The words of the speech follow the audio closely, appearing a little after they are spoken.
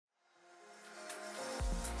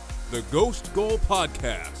The Ghost Goal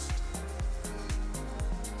Podcast.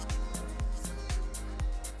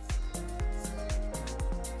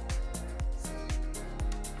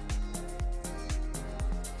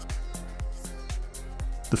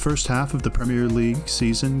 The first half of the Premier League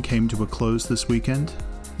season came to a close this weekend,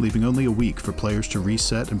 leaving only a week for players to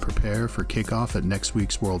reset and prepare for kickoff at next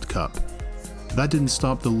week's World Cup. That didn't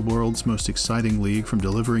stop the world's most exciting league from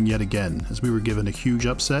delivering yet again, as we were given a huge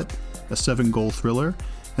upset, a 7-goal thriller,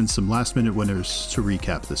 and some last-minute winners to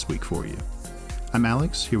recap this week for you. I'm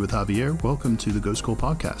Alex, here with Javier. Welcome to the Ghost Goal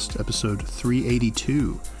Podcast, episode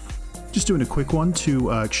 382. Just doing a quick one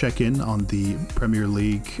to check in on the Premier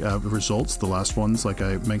League results, the last ones, like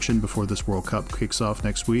I mentioned, before this World Cup kicks off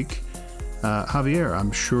next week. Javier,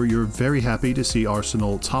 I'm sure you're very happy to see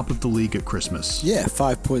Arsenal top of the league at Christmas. Yeah,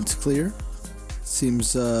 5 points clear.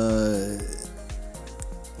 Seems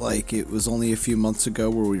like it was only a few months ago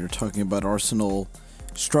where we were talking about Arsenal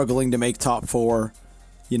struggling to make top four,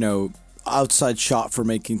 outside shot for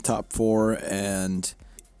making top four, and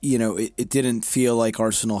it didn't feel like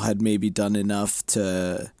Arsenal had maybe done enough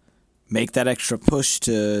to make that extra push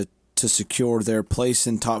to secure their place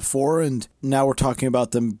in top four. And now we're talking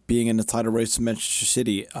about them being in the title race with Manchester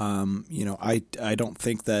City. I don't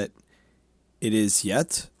think that it is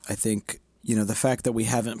yet. I think, the fact that we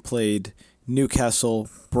haven't played Newcastle,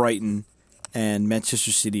 Brighton, and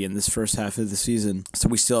Manchester City in this first half of the season. So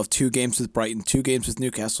we still have 2 games with Brighton, 2 games with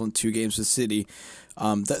Newcastle, and 2 games with City.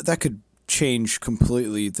 That could change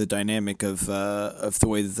completely the dynamic of the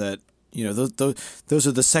way that those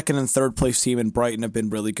are the second and third place team, and Brighton have been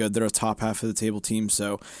really good. They're a top half of the table team,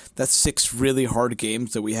 so that's 6 really hard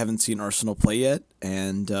games that we haven't seen Arsenal play yet.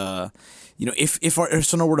 And if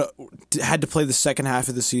Arsenal had to play the second half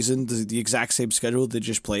of the season the exact same schedule they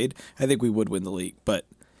just played, I think we would win the league, but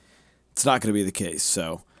it's not going to be the case.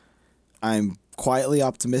 So I'm quietly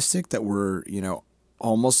optimistic that we're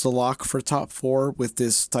almost a lock for top 4 with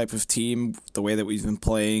this type of team, the way that we've been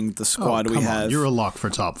playing, the squad we have. You're a lock for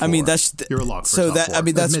top 4. I mean, you're a lock for top 4. That's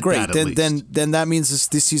Admit great. That then that means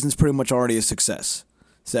this season's pretty much already a success.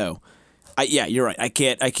 So, you're right. I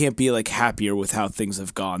can't be happier with how things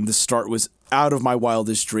have gone. The start was out of my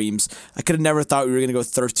wildest dreams. I could have never thought we were going to go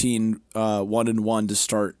 13-1-1 to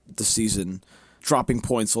start the season, dropping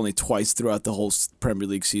points only twice throughout the whole Premier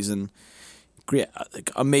League season. Yeah,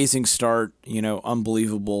 amazing start,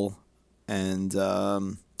 unbelievable, and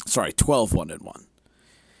 12-1-1.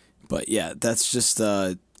 But yeah, that's just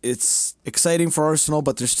it's exciting for Arsenal,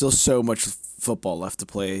 but there's still so much football left to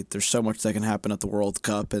play. There's so much that can happen at the World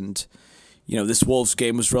Cup, and this Wolves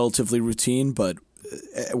game was relatively routine, but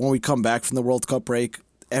when we come back from the World Cup break,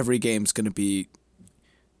 every game's going to be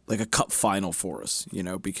like a cup final for us,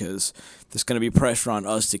 because there's going to be pressure on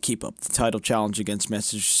us to keep up the title challenge against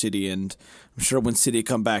Manchester City, and I'm sure when City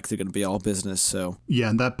come back, they're going to be all business. So yeah,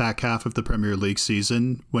 and that back half of the Premier League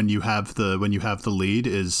season, when you have the lead,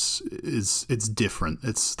 is it's different.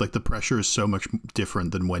 It's like the pressure is so much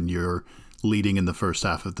different than when you're leading in the first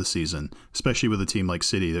half of the season, especially with a team like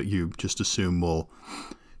City that you just assume will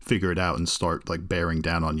figure it out and start bearing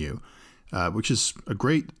down on you. Which is a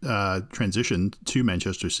great transition to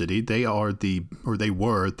Manchester City. They were the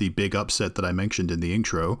big upset that I mentioned in the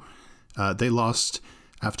intro. They lost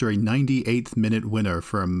after a 98th minute winner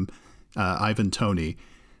from Ivan Toney,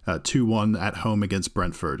 2-1 at home against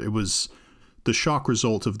Brentford. It was the shock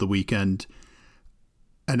result of the weekend.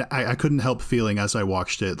 And I couldn't help feeling as I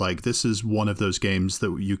watched it, this is one of those games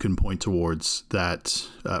that you can point towards that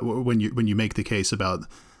when you make the case about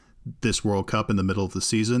this World Cup in the middle of the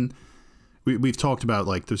season. We've talked about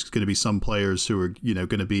there's going to be some players who are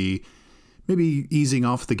going to be maybe easing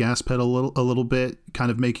off the gas pedal a little bit, kind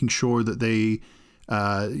of making sure that they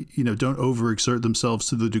don't overexert themselves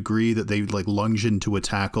to the degree that they lunge into a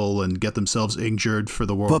tackle and get themselves injured for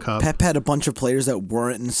the World Cup. Pep had a bunch of players that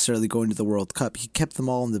weren't necessarily going to the World Cup. He kept them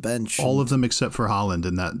all on the bench. All of them except for Haaland,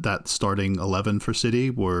 and that starting 11 for City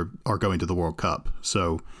are going to the World Cup.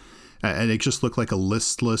 So, and it just looked like a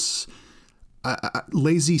listless.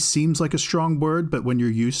 Lazy seems like a strong word, but when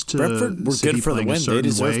you're used to Brentford were City good for the win, they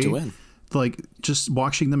deserve to win. Just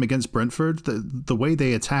watching them against Brentford, the way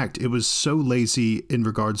they attacked, it was so lazy in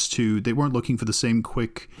regards to they weren't looking for the same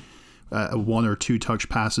quick 1 or 2 touch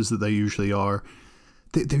passes that they usually are.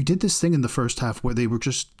 They did this thing in the first half where they were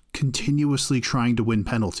just continuously trying to win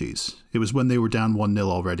penalties. It was when they were down 1-0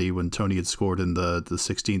 already, when Toney had scored in the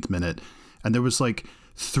 16th minute, and there was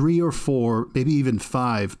 3 or 4, maybe even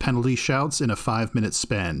 5 penalty shouts in a 5-minute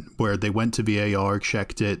span where they went to VAR,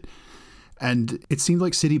 checked it, And it seemed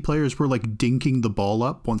like City players were like dinking the ball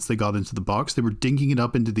up once they got into the box. They were dinking it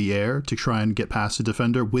up into the air to try and get past the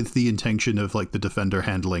defender with the intention of like the defender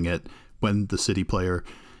handling it when the City player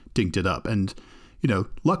dinked it up. And,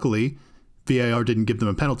 luckily VAR didn't give them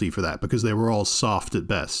a penalty for that because they were all soft at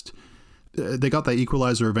best. They got that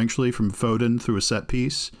equalizer eventually from Foden through a set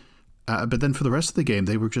piece. But then for the rest of the game,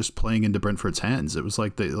 they were just playing into Brentford's hands. It was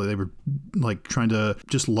like they were like trying to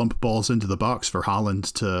just lump balls into the box for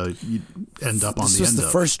Haaland to end up on the end of. This was the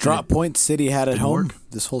first drop point City had at home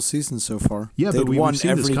this whole season so far. Yeah, but we've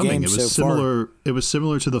seen this coming. It was similar. Far. It was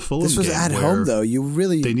similar to the Fulham game. This was at home though. You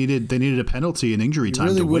really they needed a penalty in injury time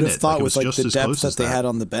to win it. You really would have thought like, with like the depth that they had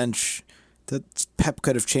on the bench that Pep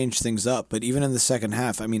could have changed things up. But even in the second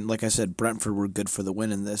half, I mean, like I said, Brentford were good for the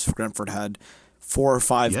win in this. Brentford had 4 or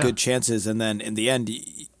 5 good chances, and then in the end,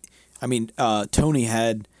 I mean, Tony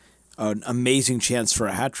had an amazing chance for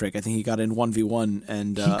a hat trick. I think he got in 1v1,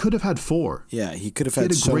 and he could have had 4. Yeah, he could have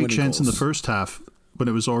had. He had a great chance goals in the first half when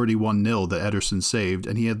it was already 1-0 that Ederson saved,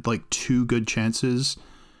 and he had like 2 good chances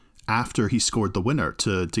after he scored the winner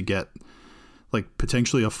to get like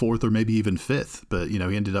potentially a 4th or maybe even 5th. But he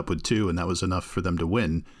ended up with 2, and that was enough for them to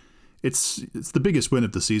win. It's the biggest win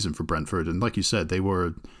of the season for Brentford, and like you said, they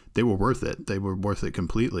were worth it. They were worth it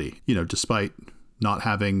completely. Despite not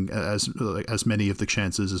having as many of the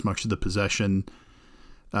chances, as much of the possession,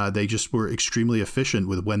 they just were extremely efficient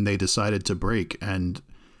with when they decided to break. And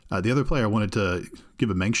the other player I wanted to give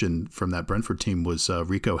a mention from that Brentford team was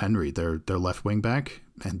Rico Henry, their left wing back,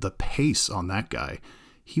 and the pace on that guy.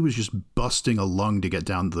 He was just busting a lung to get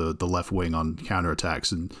down the left wing on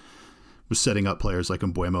counterattacks and was setting up players like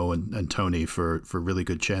Mbeumo and Tony for really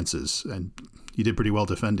good chances. And he did pretty well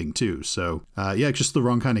defending too. So just the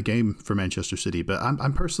wrong kind of game for Manchester City. But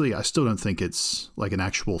I'm personally, I still don't think it's like an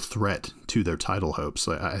actual threat to their title hopes.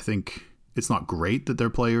 I think it's not great that their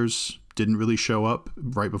players didn't really show up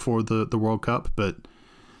right before the World Cup, but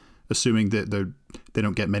assuming that they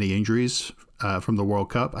don't get many injuries from the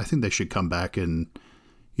World Cup, I think they should come back and,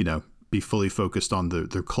 be fully focused on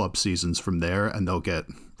their club seasons from there, and they'll get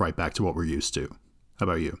right back to what we're used to. How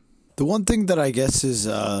about you? The one thing that I guess is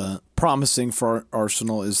promising for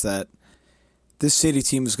Arsenal is that this City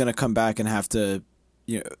team is going to come back and have to,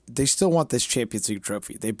 they still want this Champions League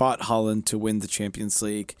trophy. They bought Haaland to win the Champions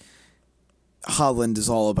League. Haaland is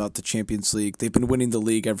all about the Champions League. They've been winning the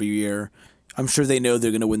league every year. I'm sure they know they're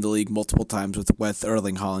going to win the league multiple times with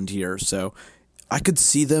Erling Haaland here. So I could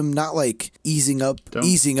see them not like easing up or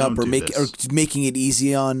making it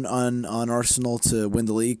easy on Arsenal to win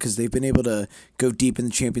the league, because they've been able to go deep in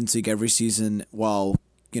the Champions League every season while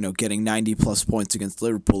getting 90+ points against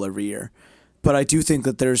Liverpool every year. But I do think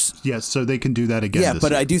that there's so they can do that again. Yeah,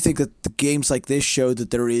 but year. I do think that the games like this show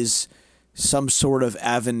that there is some sort of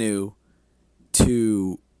avenue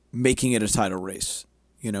to making it a title race.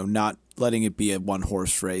 Not letting it be a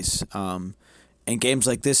one-horse race. And games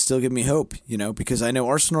like this still give me hope, because I know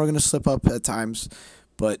Arsenal are going to slip up at times,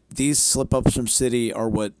 but these slip-ups from City are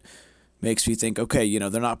what makes me think, okay,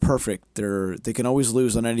 they're not perfect. They can always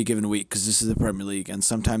lose on any given week because this is the Premier League, and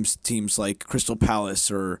sometimes teams like Crystal Palace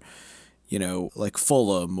or, like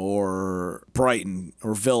Fulham or Brighton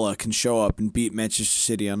or Villa can show up and beat Manchester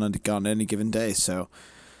City on any given day. So,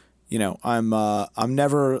 I'm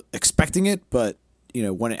never expecting it, but,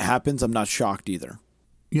 when it happens, I'm not shocked either.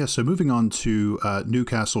 Yeah, so moving on to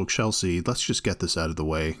Newcastle-Chelsea, let's just get this out of the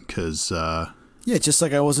way because... just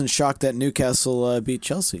like I wasn't shocked that Newcastle beat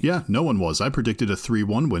Chelsea. Yeah, no one was. I predicted a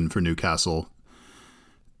 3-1 win for Newcastle.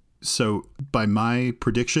 So by my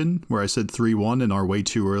prediction, where I said 3-1 in our way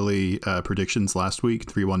too early predictions last week,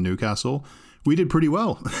 3-1 Newcastle, we did pretty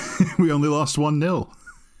well. We only lost 1-0.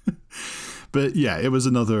 But yeah, it was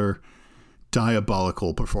another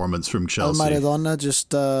diabolical performance from Chelsea. Maradona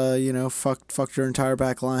just, fucked your entire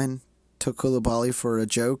back line, took Koulibaly for a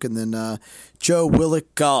joke, and then Joe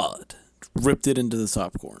Willock God ripped it into the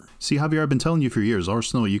top corner. See, Javier, I've been telling you for years,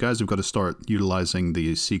 Arsenal, you guys have got to start utilizing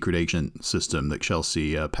the secret agent system that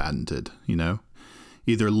Chelsea patented,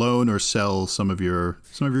 Either loan or sell some of your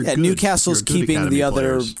goods. Newcastle's keeping the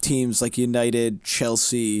other players. Teams like United,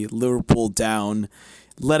 Chelsea, Liverpool down,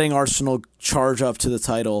 letting Arsenal charge up to the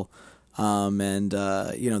title.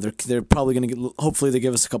 They're probably going to hopefully they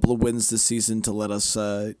give us a couple of wins this season to let us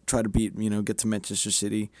try to beat, get to Manchester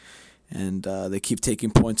City. And they keep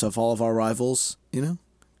taking points off all of our rivals,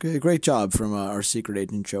 Great job from our secret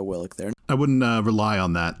agent, Joe Willock there. I wouldn't rely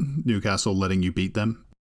on that, Newcastle letting you beat them.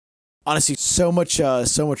 Honestly, so much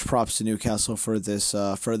props to Newcastle for this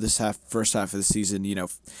first half of the season,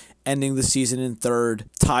 ending the season in third,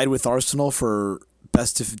 tied with Arsenal for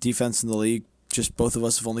best defense in the league. just both of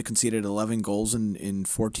us have only conceded 11 goals in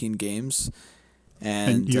 14 games.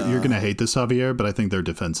 And you're going to hate this, Javier, but I think their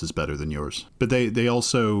defense is better than yours. But they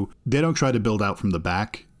don't try to build out from the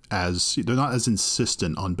back, as they're not as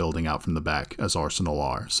insistent on building out from the back as Arsenal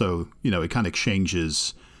are. So, it kind of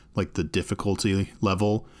changes like the difficulty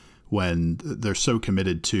level when they're so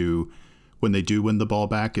committed to, when they do win the ball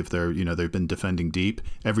back, if they're, they've been defending deep,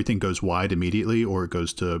 everything goes wide immediately, or it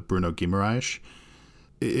goes to Bruno Guimaraes.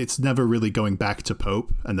 It's never really going back to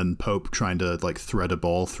Pope and then Pope trying to like thread a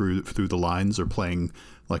ball through the lines or playing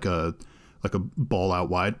like a ball out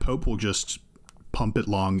wide. Pope will just pump it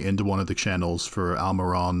long into one of the channels for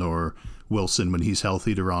Almiron or Wilson when he's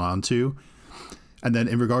healthy to run onto. And then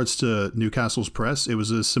in regards to Newcastle's press, it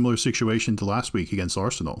was a similar situation to last week against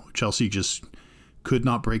Arsenal. Chelsea just could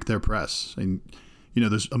not break their press. And,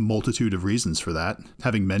 there's a multitude of reasons for that.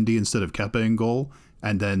 Having Mendy instead of Kepa in goal,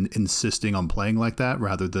 and then insisting on playing like that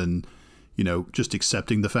rather than, just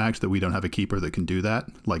accepting the fact that we don't have a keeper that can do that,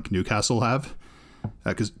 like Newcastle have.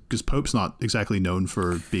 Because Pope's not exactly known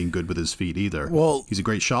for being good with his feet either. Well, he's a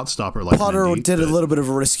great shot stopper. Like Potter Mendy, did a little bit of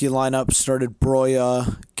a risky lineup, started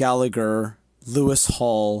Broja, Gallagher, Lewis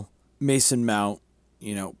Hall, Mason Mount.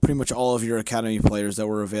 Pretty much all of your academy players that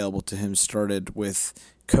were available to him started with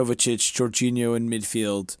Kovacic, Jorginho in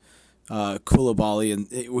midfield, Koulibaly, and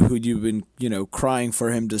who you've been, crying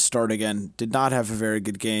for him to start again, did not have a very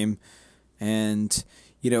good game. And,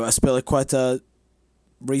 Azpilicueta,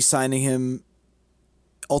 re-signing him,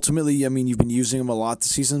 ultimately, you've been using him a lot this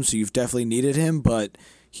season, so you've definitely needed him, but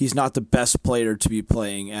he's not the best player to be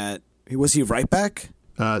playing at. Was he right back?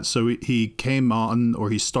 So he came on,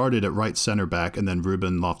 or he started at right center back, and then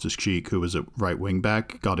Ruben Loftus-Cheek, who was at right wing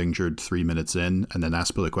back, got injured 3 minutes in, and then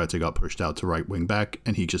Azpilicueta got pushed out to right wing back,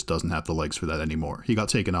 and he just doesn't have the legs for that anymore. He got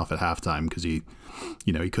taken off at halftime because he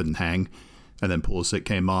couldn't hang, and then Pulisic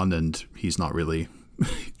came on, and he's not really,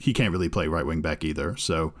 he can't really play right wing back either.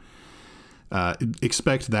 So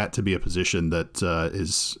expect that to be a position that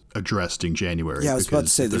is addressed in January. Yeah, I was about to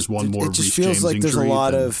say, there's one more. It just feels like there's a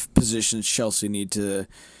lot of positions Chelsea need to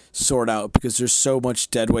sort out, because there's so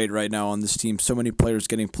much dead weight right now on this team. So many players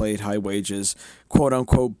getting paid high wages, quote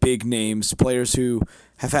unquote big names, players who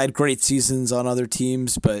have had great seasons on other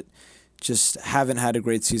teams, but just haven't had a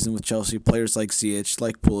great season with Chelsea. Players like Ziyech,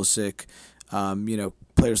 like Pulisic,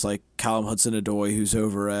 players like Callum Hudson-Odoi, who's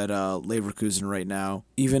over at Leverkusen right now.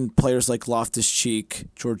 Even players like Loftus-Cheek,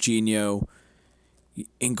 Jorginho,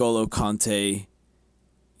 N'Golo Kante.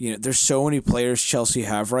 There's so many players Chelsea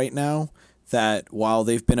have right now that while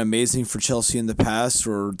they've been amazing for Chelsea in the past,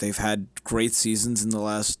 or they've had great seasons in the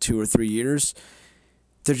last 2 or 3 years,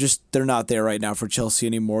 they're not there right now for Chelsea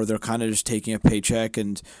anymore. They're kind of just taking a paycheck,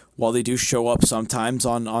 and while they do show up sometimes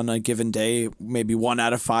on a given day, maybe 1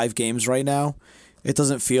 out of 5 games right now, it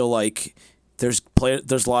doesn't feel like there's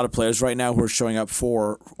a lot of players right now who are showing up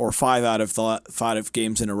 4 or 5 out of the 5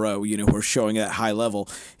 games in a row, who are showing at high level.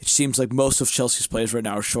 It seems like most of Chelsea's players right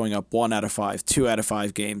now are showing up 1 out of 5, 2 out of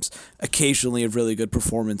 5 games, occasionally a really good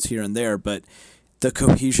performance here and there, but the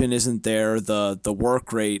cohesion isn't there, the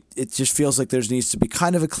work rate. It just feels like there needs to be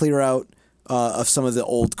kind of a clear out of some of the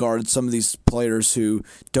old guard, some of these players who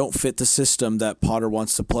don't fit the system that Potter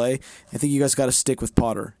wants to play. I think you guys got to stick with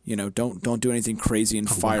Potter. Don't do anything crazy and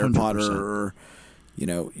fire 100%. Potter, or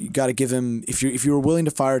you got to give him, if you were willing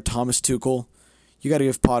to fire Thomas Tuchel, you got to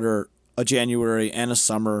give Potter a January and a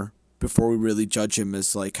summer before we really judge him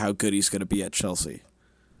as like how good he's going to be at Chelsea.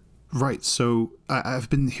 Right. So I've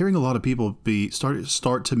been hearing a lot of people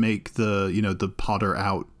start to make the Potter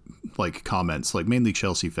out like comments, like mainly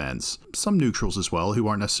Chelsea fans, some neutrals as well, who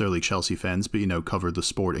aren't necessarily Chelsea fans, but cover the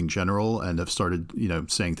sport in general, and have started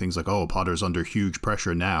saying things like, "Oh, Potter's under huge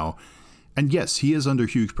pressure now." And yes, he is under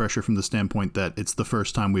huge pressure from the standpoint that it's the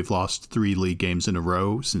first time we've lost 3 league games in a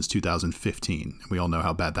row since 2015. And we all know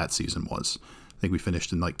how bad that season was. I think we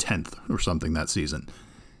finished in like 10th or something that season.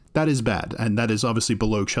 That is bad, and that is obviously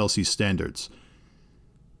below Chelsea's standards.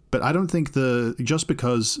 But I don't think just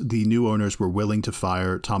because the new owners were willing to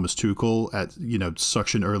fire Thomas Tuchel at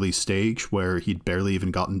such an early stage where he'd barely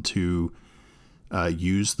even gotten to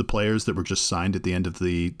use the players that were just signed at the end of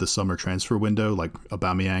the summer transfer window, like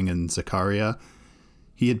Aubameyang and Zakaria.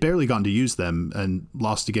 He had barely gotten to use them and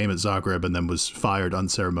lost a game at Zagreb and then was fired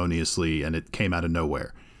unceremoniously, and it came out of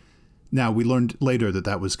nowhere. Now, we learned later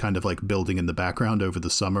that was kind of like building in the background over the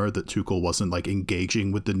summer, that Tuchel wasn't like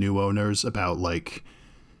engaging with the new owners about like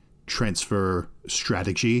transfer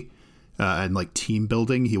strategy and like team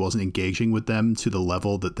building. He wasn't engaging with them to the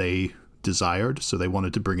level that they desired. So they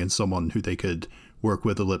wanted to bring in someone who they could work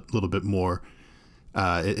with a little bit more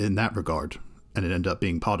in that regard. And it ended up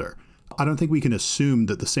being Potter. I don't think we can assume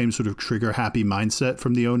that the same sort of trigger-happy mindset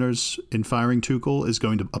from the owners in firing Tuchel is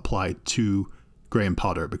going to apply to Graham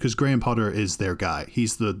Potter, because Graham Potter is their guy.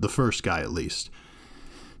 He's the first guy, at least.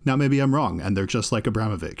 Now, maybe I'm wrong, and they're just like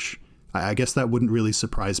Abramovich. I guess that wouldn't really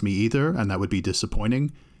surprise me either, and that would be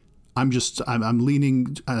disappointing. I'm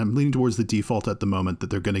leaning towards the default at the moment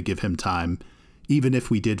that they're going to give him time, even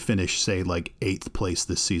if we did finish, say, like 8th place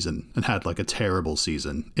this season and had like a terrible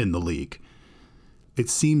season in the league. It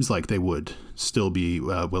seems like they would still be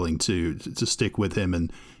willing to stick with him,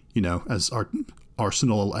 and as our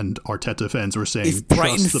Arsenal and Arteta fans were saying, if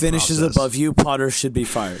Brighton finishes process. above you, Potter should be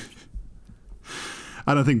fired.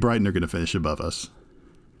 I don't think Brighton are going to finish above us.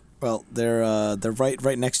 Well, they're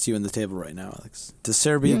right next to you in the table right now, Alex. To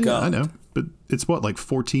Serbia go. Yeah, I know, but it's what, like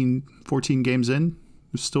 14 games in?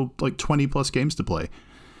 There's still like 20 plus games to play.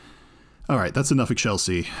 All right, that's enough of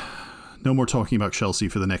Chelsea. No more talking about Chelsea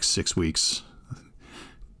for the next 6 weeks.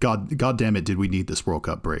 God damn it, did we need this World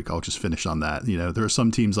Cup break? I'll just finish on that. There are some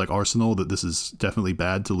teams like Arsenal that this is definitely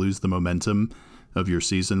bad to lose the momentum of your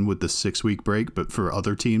season with this 6-week break. But for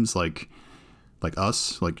other teams like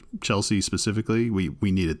us, like Chelsea specifically, we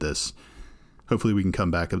needed this. Hopefully we can come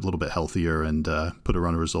back a little bit healthier and put a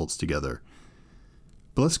run of results together.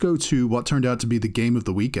 But let's go to what turned out to be the game of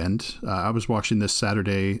the weekend. I was watching this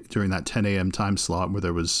Saturday during that 10 a.m. time slot where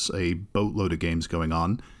there was a boatload of games going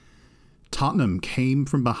on. Tottenham came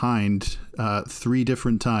from behind 3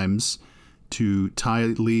 different times to tie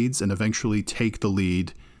Leeds and eventually take the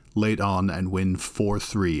lead late on and win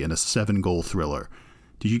 4-3 in a 7-goal thriller.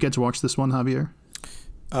 Did you get to watch this one, Javier?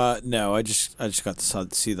 No, I just got to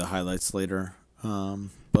see the highlights later. But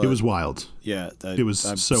it was wild. Yeah, it was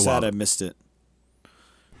I'm so sad wild. I missed it.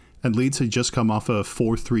 And Leeds had just come off a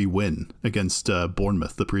 4-3 win against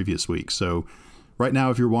Bournemouth the previous week. So right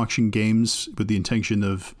now, if you're watching games with the intention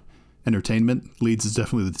of entertainment, Leeds is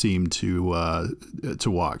definitely the team to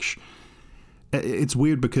watch. It's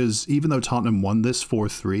weird because even though Tottenham won this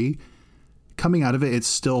 4-3, coming out of it, it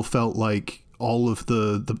still felt like all of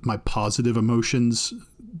my positive emotions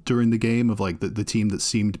during the game of like the team that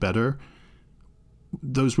seemed better,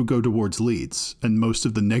 those would go towards Leeds, and most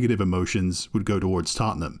of the negative emotions would go towards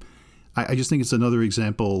Tottenham. I just think it's another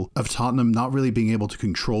example of Tottenham not really being able to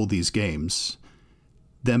control these games,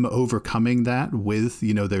 them overcoming that with,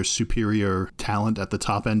 their superior talent at the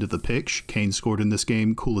top end of the pitch. Kane scored in this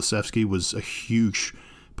game. Kulusevski was a huge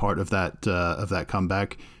part of that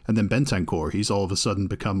comeback. And then Bentancur, he's all of a sudden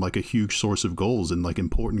become like a huge source of goals and like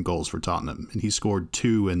important goals for Tottenham. And he scored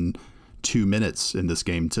 2 in 2 minutes in this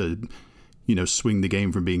game to, swing the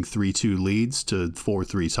game from being 3-2 Leeds to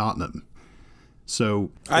 4-3 Tottenham.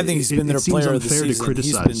 So I think he's been their player of the season. To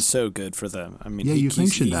criticize. He's been so good for them. I mean, you've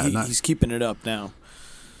mentioned that. He's keeping it up now.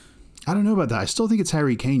 I don't know about that. I still think it's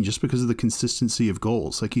Harry Kane just because of the consistency of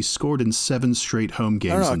goals. Like, he's scored in 7 straight home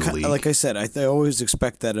games in the league. Like I said, I always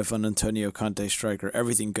expect that of an Antonio Conte striker.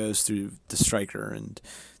 Everything goes through the striker, and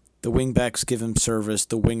the wingbacks give him service,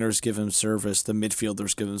 the wingers give him service, the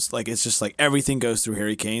midfielders give him... Like, it's just like everything goes through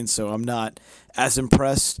Harry Kane, so I'm not as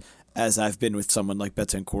impressed as I've been with someone like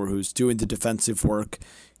Bentancur, who's doing the defensive work,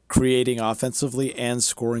 creating offensively, and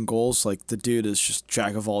scoring goals. Like, the dude is just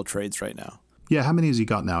jack of all trades right now. Yeah, how many has he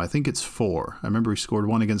got now? I think it's 4. I remember he scored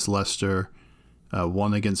 1 against Leicester,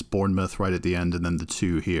 1 against Bournemouth right at the end, and then the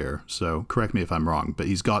 2 here. So correct me if I'm wrong, but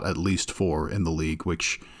he's got at least 4 in the league,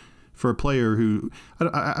 which for a player who,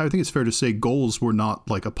 I think it's fair to say goals were not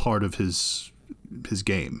like a part of his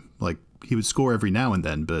game. Like, he would score every now and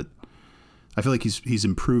then, but I feel like he's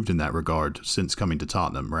improved in that regard since coming to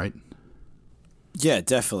Tottenham, right? Yeah,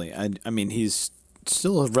 definitely. I mean, he's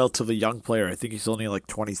still a relatively young player. I think he's only like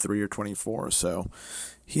 23 or 24, so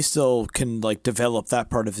he still can like develop that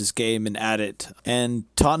part of his game and add it. And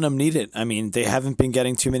Tottenham need it. I mean, they haven't been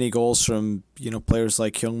getting too many goals from, players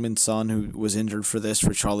like Heung-min Son, who was injured for this.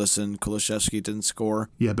 Richarlison, Kulusevski didn't score.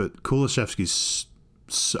 Yeah, but Kulusevski's,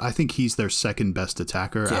 I think he's their second best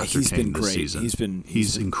attacker after Kane this season.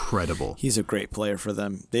 He's incredible. He's a great player for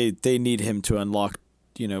them. They need him to unlock,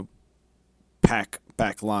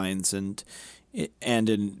 back lines and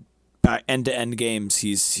in end-to-end games,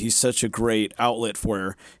 he's such a great outlet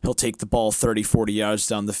where he'll take the ball 30, 40 yards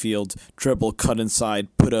down the field, dribble, cut inside,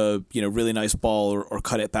 put a really nice ball or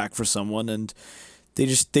cut it back for someone, and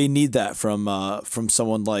they need that from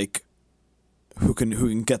someone like who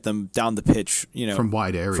can get them down the pitch, from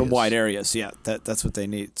wide areas. Yeah, that's what they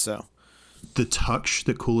need. So the touch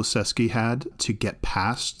that Kulusevski had to get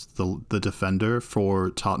past the defender for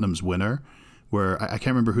Tottenham's winner, where I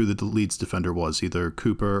can't remember who the Leeds defender was, either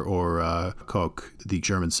Cooper or Koch, the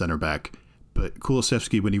German center back, But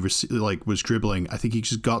Kulusevski, when he was dribbling, I think he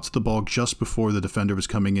just got to the ball just before the defender was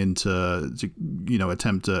coming in to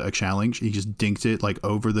attempt a challenge. He just dinked it like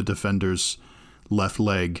over the defender's left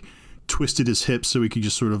leg, twisted his hips so he could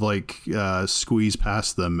just sort of squeeze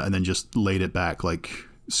past them, and then just laid it back, like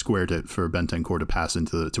squared it for Bentancur to pass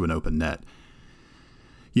to an open net.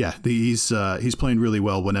 Yeah, he's playing really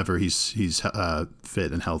well whenever he's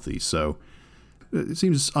fit and healthy. So it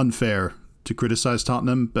seems unfair to criticize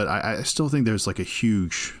Tottenham, but I still think there's like a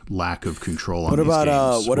huge lack of control on these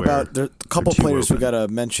games. What about a couple players we got to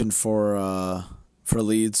mention for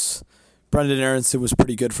Leeds? Brendan Aronson was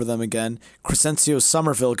pretty good for them again. Crescencio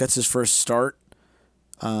Somerville gets his first start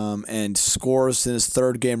and scores in his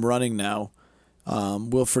third game running now.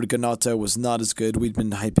 Wilfred Gnonto was not as good. We'd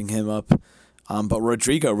been hyping him up. But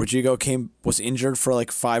Rodrigo was injured for like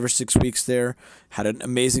 5 or 6 weeks there, had an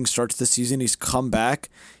amazing start to the season. He's come back.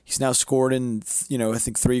 He's now scored in, I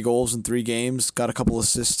think 3 goals in 3 games, got a couple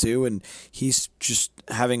assists too, and he's just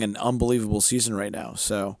having an unbelievable season right now.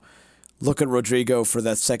 So look at Rodrigo for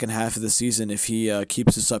that second half of the season. If he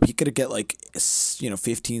keeps this up, he could get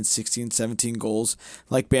 15, 16, 17 goals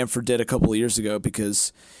like Bamford did a couple of years ago,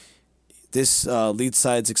 because this Leeds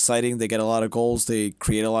side's exciting. They get a lot of goals. They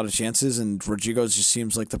create a lot of chances, and Rodrigo just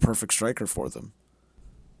seems like the perfect striker for them.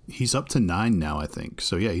 He's up to 9 now, I think.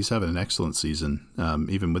 So, yeah, he's having an excellent season,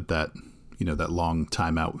 even with that, that long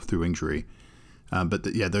timeout through injury. But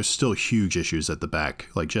there's still huge issues at the back.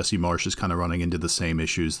 Like Jesse Marsch is kind of running into the same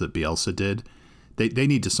issues that Bielsa did. They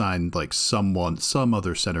need to sign some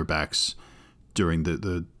other center backs during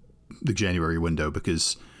the January window,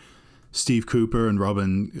 because Steve Cooper and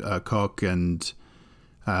Robin Koch and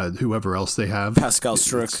whoever else they have. Pascal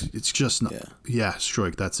Struijk. It's just not. Yeah,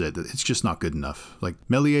 Struijk, that's it. It's just not good enough. Like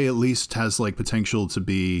Meslier at least has potential to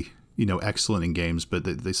be, excellent in games, but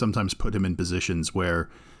they sometimes put him in positions where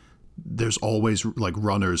there's always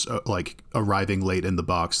runners arriving late in the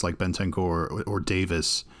box, like Bentancur or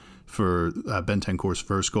Davis for Bentancur's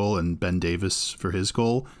first goal and Ben Davis for his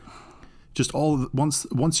goal. Just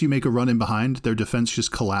once you make a run in behind, their defense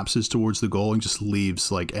just collapses towards the goal and just leaves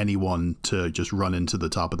anyone to just run into the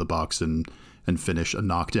top of the box and finish a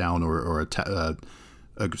knockdown or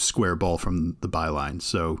a square ball from the byline.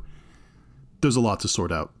 So there's a lot to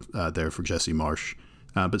sort out there for Jesse Marsch,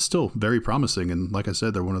 but still very promising. And like I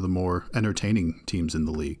said, they're one of the more entertaining teams in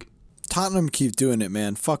the league. Tottenham keep doing it,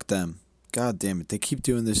 man. Fuck them. God damn it. They keep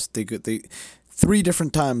doing this. They 3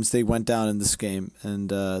 different times they went down in this game, and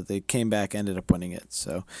they came back, ended up winning it.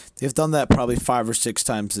 So they've done that probably 5 or 6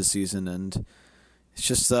 times this season, and it's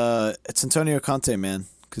just it's Antonio Conte, man.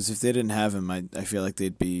 Because if they didn't have him, I feel like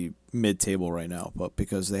they'd be mid-table right now. But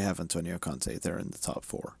because they have Antonio Conte, they're in the top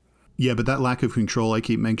 4. Yeah, but that lack of control I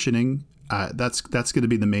keep mentioning, that's going to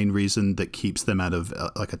be the main reason that keeps them out of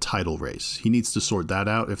a title race. He needs to sort that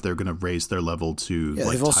out if they're going to raise their level to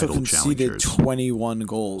they've also conceded 21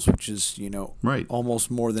 goals, which is right, almost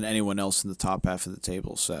more than anyone else in the top half of the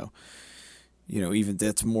table. So even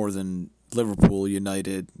that's more than Liverpool,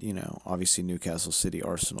 United, obviously Newcastle City,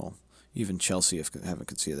 Arsenal, even Chelsea haven't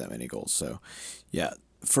conceded that many goals. So yeah,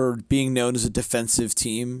 for being known as a defensive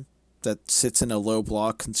team that sits in a low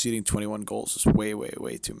block, conceding 21 goals is way, way,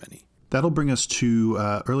 way too many. That'll bring us to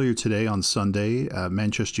earlier today on Sunday,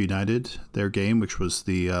 Manchester United, their game, which was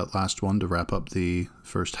the last one to wrap up the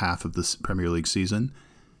first half of the Premier League season.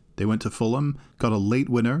 They went to Fulham, got a late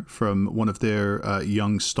winner from one of their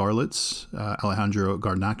young starlets, Alejandro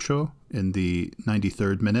Garnacho, in the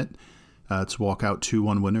 93rd minute to walk out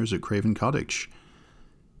 2-1 winners at Craven Cottage.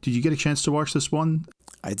 Did you get a chance to watch this one?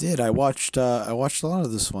 I did. I watched a lot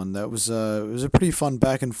of this one. It was a pretty fun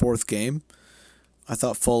back and forth game. I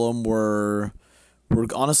thought Fulham were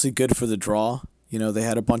honestly good for the draw. They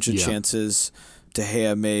had a bunch of chances. De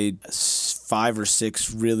Gea made 5 or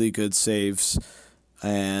 6 really good saves.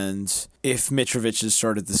 And if Mitrovic had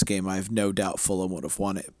started this game, I have no doubt Fulham would have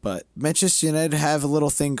won it. But Manchester United have a little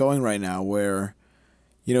thing going right now where,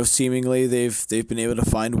 seemingly they've been able to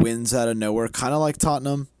find wins out of nowhere, kind of like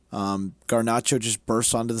Tottenham. Garnacho just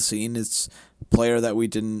burst onto the scene. It's a player that we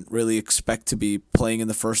didn't really expect to be playing in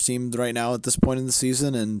the first team right now at this point in the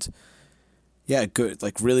season, and yeah, good,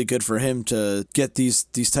 really good for him to get these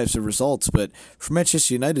types of results. But for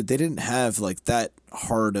Manchester United, they didn't have that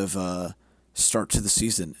hard of a start to the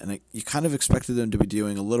season, and you kind of expected them to be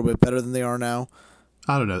doing a little bit better than they are now.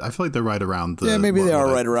 I don't know. I feel like they're right around maybe they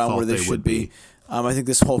are right around where they should be. I think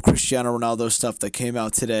this whole Cristiano Ronaldo stuff that came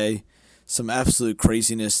out today, some absolute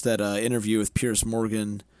craziness. That interview with Piers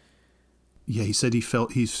Morgan. Yeah, he said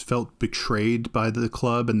he's felt betrayed by the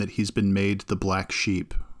club and that he's been made the black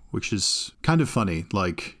sheep, which is kind of funny.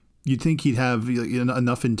 You'd think he'd have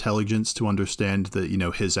enough intelligence to understand that,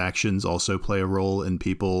 his actions also play a role in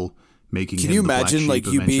people making him Can you the black imagine sheep like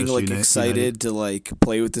of you being Manchester like United. excited to like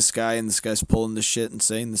play with this guy and this guy's pulling the shit and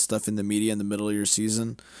saying the stuff in the media in the middle of your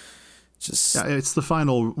season? Just Yeah, it's the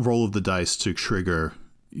final roll of the dice to trigger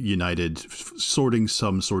United sorting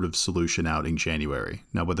some sort of solution out in January.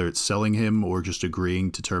 Now, whether it's selling him or just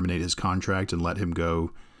agreeing to terminate his contract and let him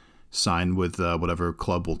go sign with whatever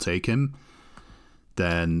club will take him,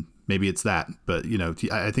 then maybe it's that. But,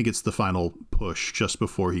 I think it's the final push just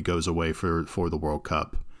before he goes away for the World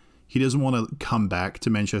Cup. He doesn't want to come back to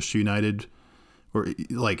Manchester United or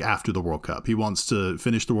like after the World Cup. He wants to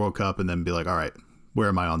finish the World Cup and then be like, all right, where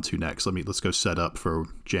am I on to next? Let's go set up for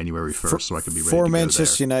January 1st so I can be ready to go for there.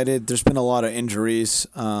 Manchester United. There's been a lot of injuries.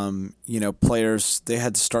 Players, they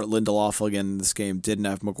had to start Lindelof again in this game. Didn't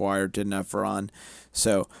have Maguire, didn't have Varane.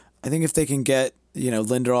 So I think if they can get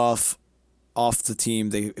Lindelof off the team,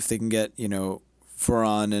 if they can get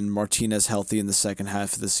Varane and Martinez healthy in the second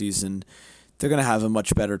half of the season, they're going to have a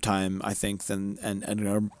much better time, I think, and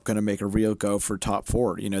are going to make a real go for top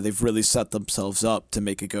four. They've really set themselves up to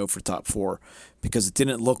make a go for top four because it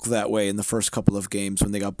didn't look that way in the first couple of games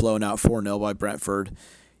when they got blown out 4-0 by Brentford.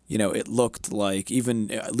 It looked like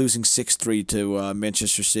even losing 6-3 to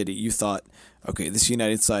Manchester City, you thought, okay, this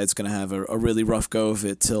United side's going to have a really rough go of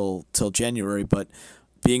it till January, but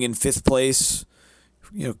being in fifth place,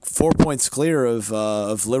 4 points clear of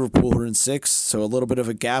Liverpool, who are in sixth, so a little bit of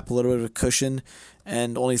a gap, a little bit of a cushion,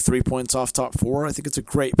 and only 3 points off top four. I think it's a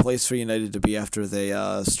great place for United to be after they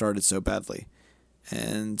started so badly.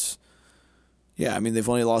 And yeah, I mean, they've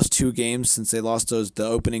only lost 2 games since they lost the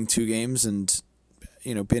opening 2 games, and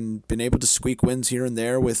been able to squeak wins here and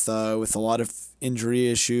there with a lot of injury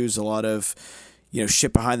issues, a lot of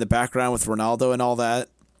shit behind the background with Ronaldo and all that.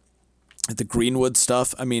 The Greenwood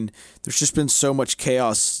stuff. I mean, there's just been so much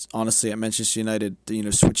chaos, honestly, at Manchester United.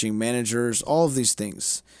 Switching managers, all of these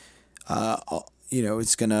things.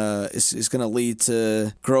 It's gonna lead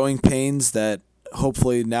to growing pains that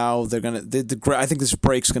hopefully now they're gonna. I think this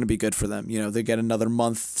break's gonna be good for them. They get another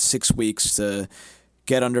month, 6 weeks to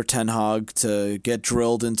get under Ten Hag, to get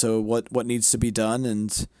drilled into what needs to be done,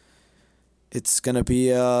 and it's gonna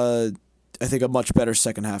be I think a much better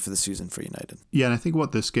second half of the season for United. Yeah, and I think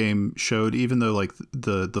what this game showed, even though like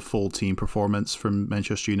the full team performance from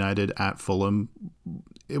Manchester United at Fulham,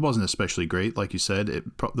 it wasn't especially great. Like you said,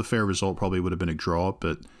 the fair result probably would have been a draw,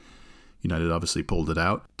 but United obviously pulled it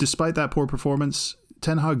out. Despite that poor performance,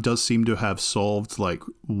 Ten Hag does seem to have solved like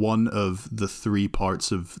one of the 3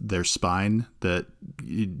 parts of their spine that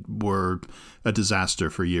were a disaster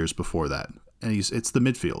for years before that. And it's the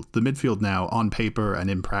midfield. The midfield now, on paper and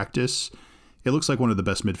in practice, it looks like one of the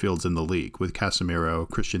best midfields in the league, with Casemiro,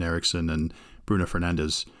 Christian Eriksen, and Bruno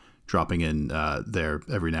Fernandes dropping in there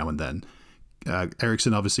every now and then.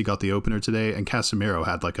 Eriksen obviously got the opener today, and Casemiro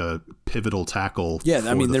had like a pivotal tackle. Yeah,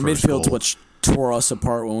 I mean, their midfield's goal. what tore us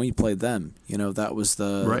apart when we played them. That was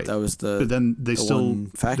the right. That was the. But then they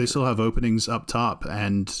factor. still have openings up top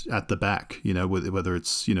and at the back. Whether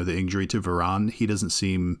it's the injury to Varane, he doesn't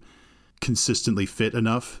seem consistently fit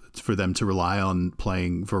enough for them to rely on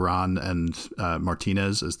playing Varane and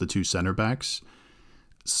Martinez as the 2 center backs.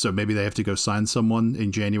 So maybe they have to go sign someone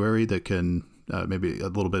in January that can maybe a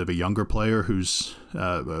little bit of a younger player who's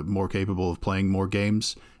more capable of playing more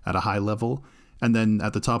games at a high level. And then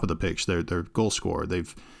at the top of the pitch, their goal scorer.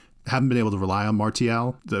 Haven't been able to rely on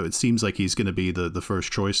Martial, though it seems like he's going to be the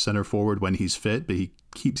first choice center forward when he's fit, but he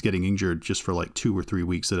keeps getting injured just for like 2 or 3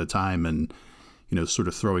 weeks at a time and sort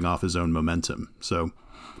of throwing off his own momentum. So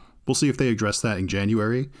we'll see if they address that in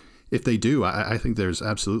January. If they do, I think there's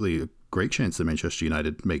absolutely a great chance that Manchester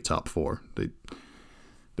United make top 4. They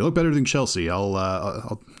look better than Chelsea.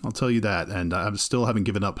 I'll tell you that, and I still haven't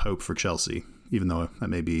given up hope for Chelsea, even though that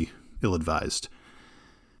may be ill-advised.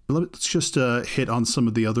 But let's just hit on some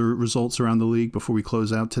of the other results around the league before we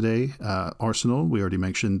close out today. Arsenal, we already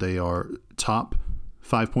mentioned they are top,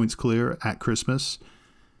 5 points clear at Christmas.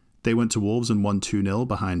 They went to Wolves and won 2-0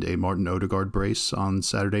 behind a Martin Odegaard brace on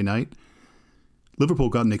Saturday night. Liverpool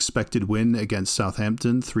got an expected win against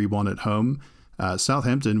Southampton, 3-1 at home.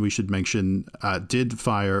 Southampton, we should mention, did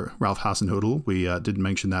fire Ralph Hasenhüttl. We didn't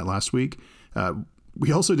mention that last week.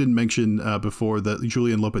 We also didn't mention before that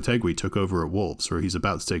Julian Lopetegui took over at Wolves, or he's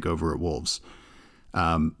about to take over at Wolves.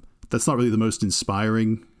 That's not really the most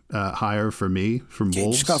inspiring hire for me from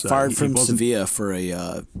Wolves. He just got fired from Sevilla for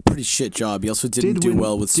a pretty shit job. He also didn't do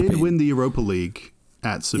well with Spain. Did win the Europa League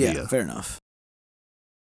at Sevilla. Yeah, fair enough.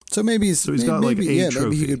 So maybe he's got like 8 trophies.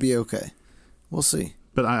 Maybe he could be okay. We'll see.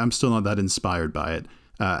 But I'm still not that inspired by it.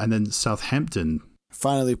 And then Southampton,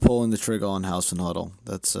 Finally pulling the trigger on House and Huddle.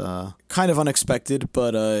 That's kind of unexpected,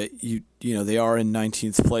 but they are in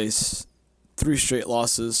 19th place, 3 straight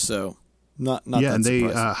losses, so not that and they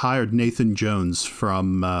surprising. hired Nathan Jones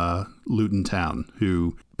from Luton Town,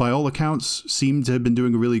 who by all accounts seemed to have been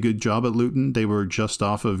doing a really good job at Luton. They were just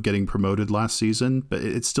off of getting promoted last season, but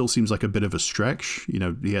it still seems like a bit of a stretch.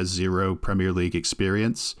 He has 0 Premier League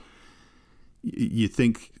experience. You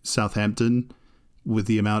think Southampton, with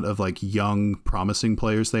the amount of young, promising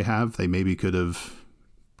players they have, they maybe could have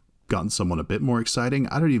gotten someone a bit more exciting.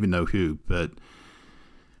 I don't even know who, but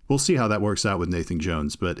we'll see how that works out with Nathan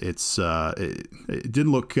Jones. But it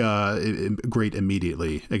didn't look great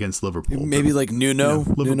immediately against Liverpool. Maybe Nuno.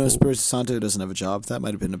 Liverpool. Nuno Espirito Santo doesn't have a job. That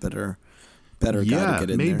might have been a better guy to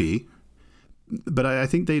get in maybe. there. But I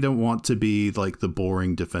think they don't want to be the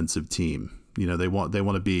boring defensive team. They want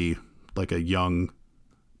to be a young,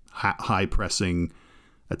 high pressing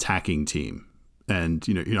attacking team, and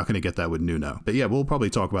you're not going to get that with Nuno. But yeah, we'll probably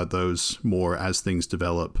talk about those more as things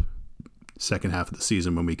develop second half of the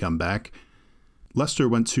season when we come back. Leicester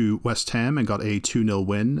went to West Ham and got a 2-0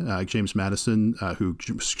 win. James Maddison, who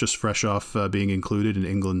was just fresh off being included in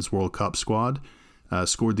England's World Cup squad,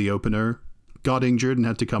 scored the opener. Got injured and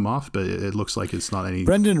had to come off, but it looks like it's not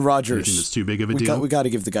Brendan Rodgers, anything that's too big of a deal. We got to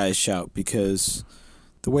give the guy a shout, because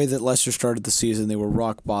the way that Leicester started the season, they were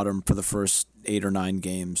rock bottom for the first 8 or 9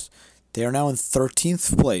 games. They are now in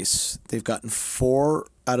 13th place. They've gotten 4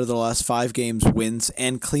 out of the last 5 games wins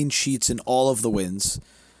and clean sheets in all of the wins.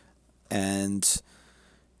 And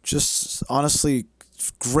just honestly,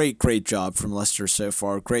 great job from Leicester so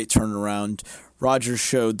far. Great turnaround. Rodgers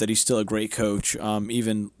showed that he's still a great coach.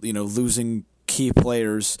 Even losing key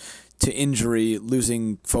players to injury,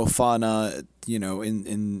 losing Fofana,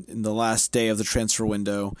 in the last day of the transfer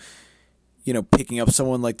window, picking up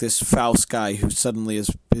someone like this Faust guy who suddenly has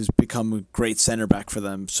become a great center back for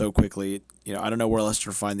them so quickly. I don't know where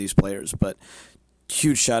Leicester find these players, but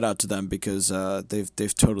huge shout out to them, because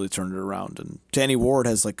they've totally turned it around. And Danny Ward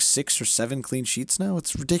has 6 or 7 clean sheets now.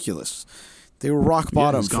 It's ridiculous. They were rock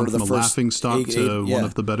bottom for the first laughing stock to one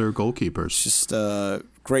of the better goalkeepers. Just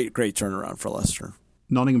great turnaround for Leicester.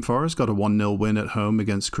 Nottingham Forest got a 1-0 win at home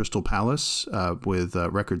against Crystal Palace, with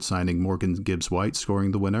record signing Morgan Gibbs-White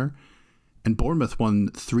scoring the winner. And Bournemouth won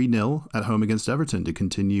 3-0 at home against Everton to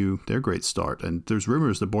continue their great start. And there's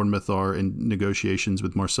rumors that Bournemouth are in negotiations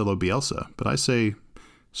with Marcelo Bielsa. But I say,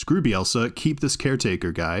 screw Bielsa, keep this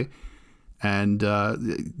caretaker guy. And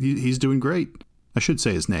he's doing great. I should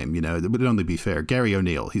say his name, it would only be fair. Gary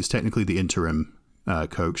O'Neill. He's technically the interim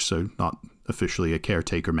coach, so not officially a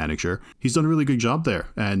caretaker manager. He's done a really good job there.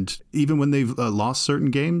 And even when they've lost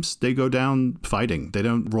certain games, they go down fighting. They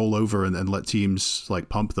don't roll over and let teams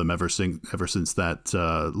pump them ever since that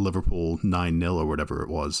Liverpool 9-0 or whatever it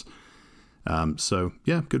was. So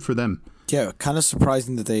yeah, good for them. Yeah, kind of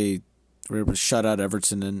surprising that they were able to shut out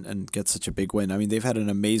Everton and get such a big win. I mean, they've had an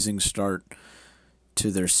amazing start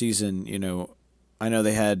to their season. I know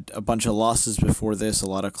they had a bunch of losses before this, a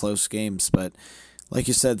lot of close games, but like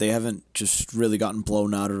you said, they haven't just really gotten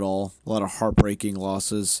blown out at all. A lot of heartbreaking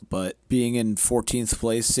losses, but being in 14th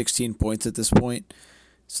place, 16 points at this point,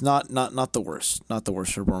 it's not the worst. Not the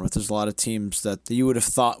worst for Bournemouth. There's a lot of teams that you would have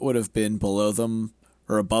thought would have been below them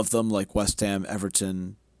or above them, like West Ham,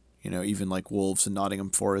 Everton, even Wolves and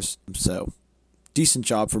Nottingham Forest. So decent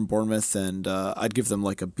job from Bournemouth, and I'd give them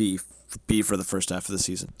a B for the first half of the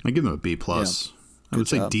season. I give them a B+. Yeah. I would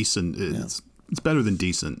say decent. It's better than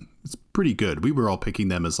decent. It's pretty good. We were all picking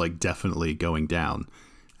them as definitely going down,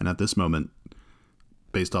 and at this moment,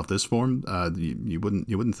 based off this form, you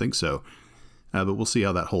wouldn't think so. But we'll see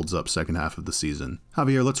how that holds up second half of the season.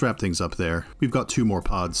 Javier, let's wrap things up there. We've got 2 more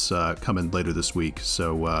pods coming later this week,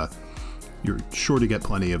 so you're sure to get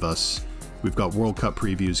plenty of us. We've got World Cup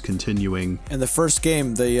previews continuing, and the first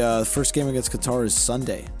game against Qatar is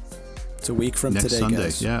Sunday. It's a week from next today, Sunday.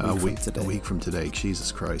 guys. Yeah, a week from today.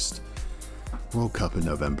 Jesus Christ. World Cup in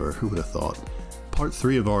November. Who would have thought? Part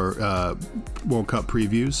 3 of our World Cup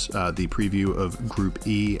previews, the preview of Group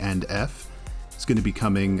E and F, is going to be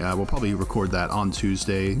coming. We'll probably record that on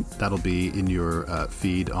Tuesday. That'll be in your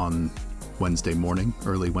feed on Wednesday morning,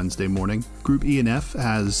 early Wednesday morning. Group E and F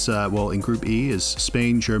has, in Group E is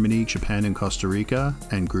Spain, Germany, Japan, and Costa Rica,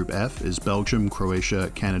 and Group F is Belgium,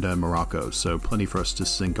 Croatia, Canada, and Morocco. So plenty for us to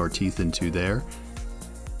sink our teeth into there.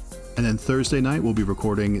 And then Thursday night, we'll be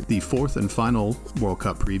recording the 4th and final World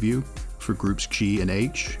Cup preview for Groups G and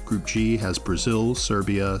H. Group G has Brazil,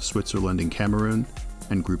 Serbia, Switzerland, and Cameroon.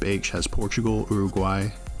 And Group H has Portugal, Uruguay,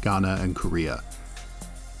 Ghana, and Korea.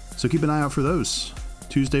 So keep an eye out for those.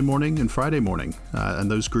 Tuesday morning and Friday morning.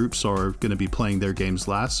 And those groups are going to be playing their games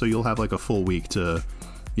last, so you'll have like a full week to,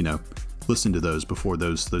 listen to those before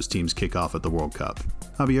those teams kick off at the World Cup.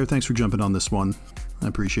 Javier, thanks for jumping on this one. I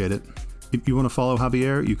appreciate it. If you want to follow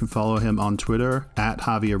Javier, you can follow him on Twitter at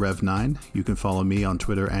JavierRev9. You can follow me on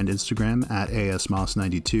Twitter and Instagram at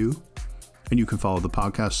ASMoss92. And you can follow the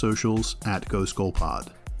podcast socials at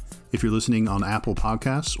GhostGoalPod. If you're listening on Apple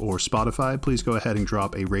Podcasts or Spotify, please go ahead and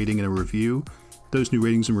drop a rating and a review. Those new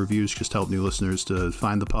ratings and reviews just help new listeners to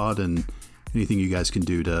find the pod, and anything you guys can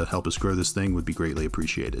do to help us grow this thing would be greatly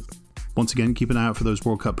appreciated. Once again, keep an eye out for those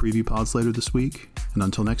World Cup preview pods later this week. And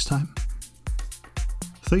until next time,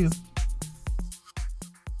 see ya.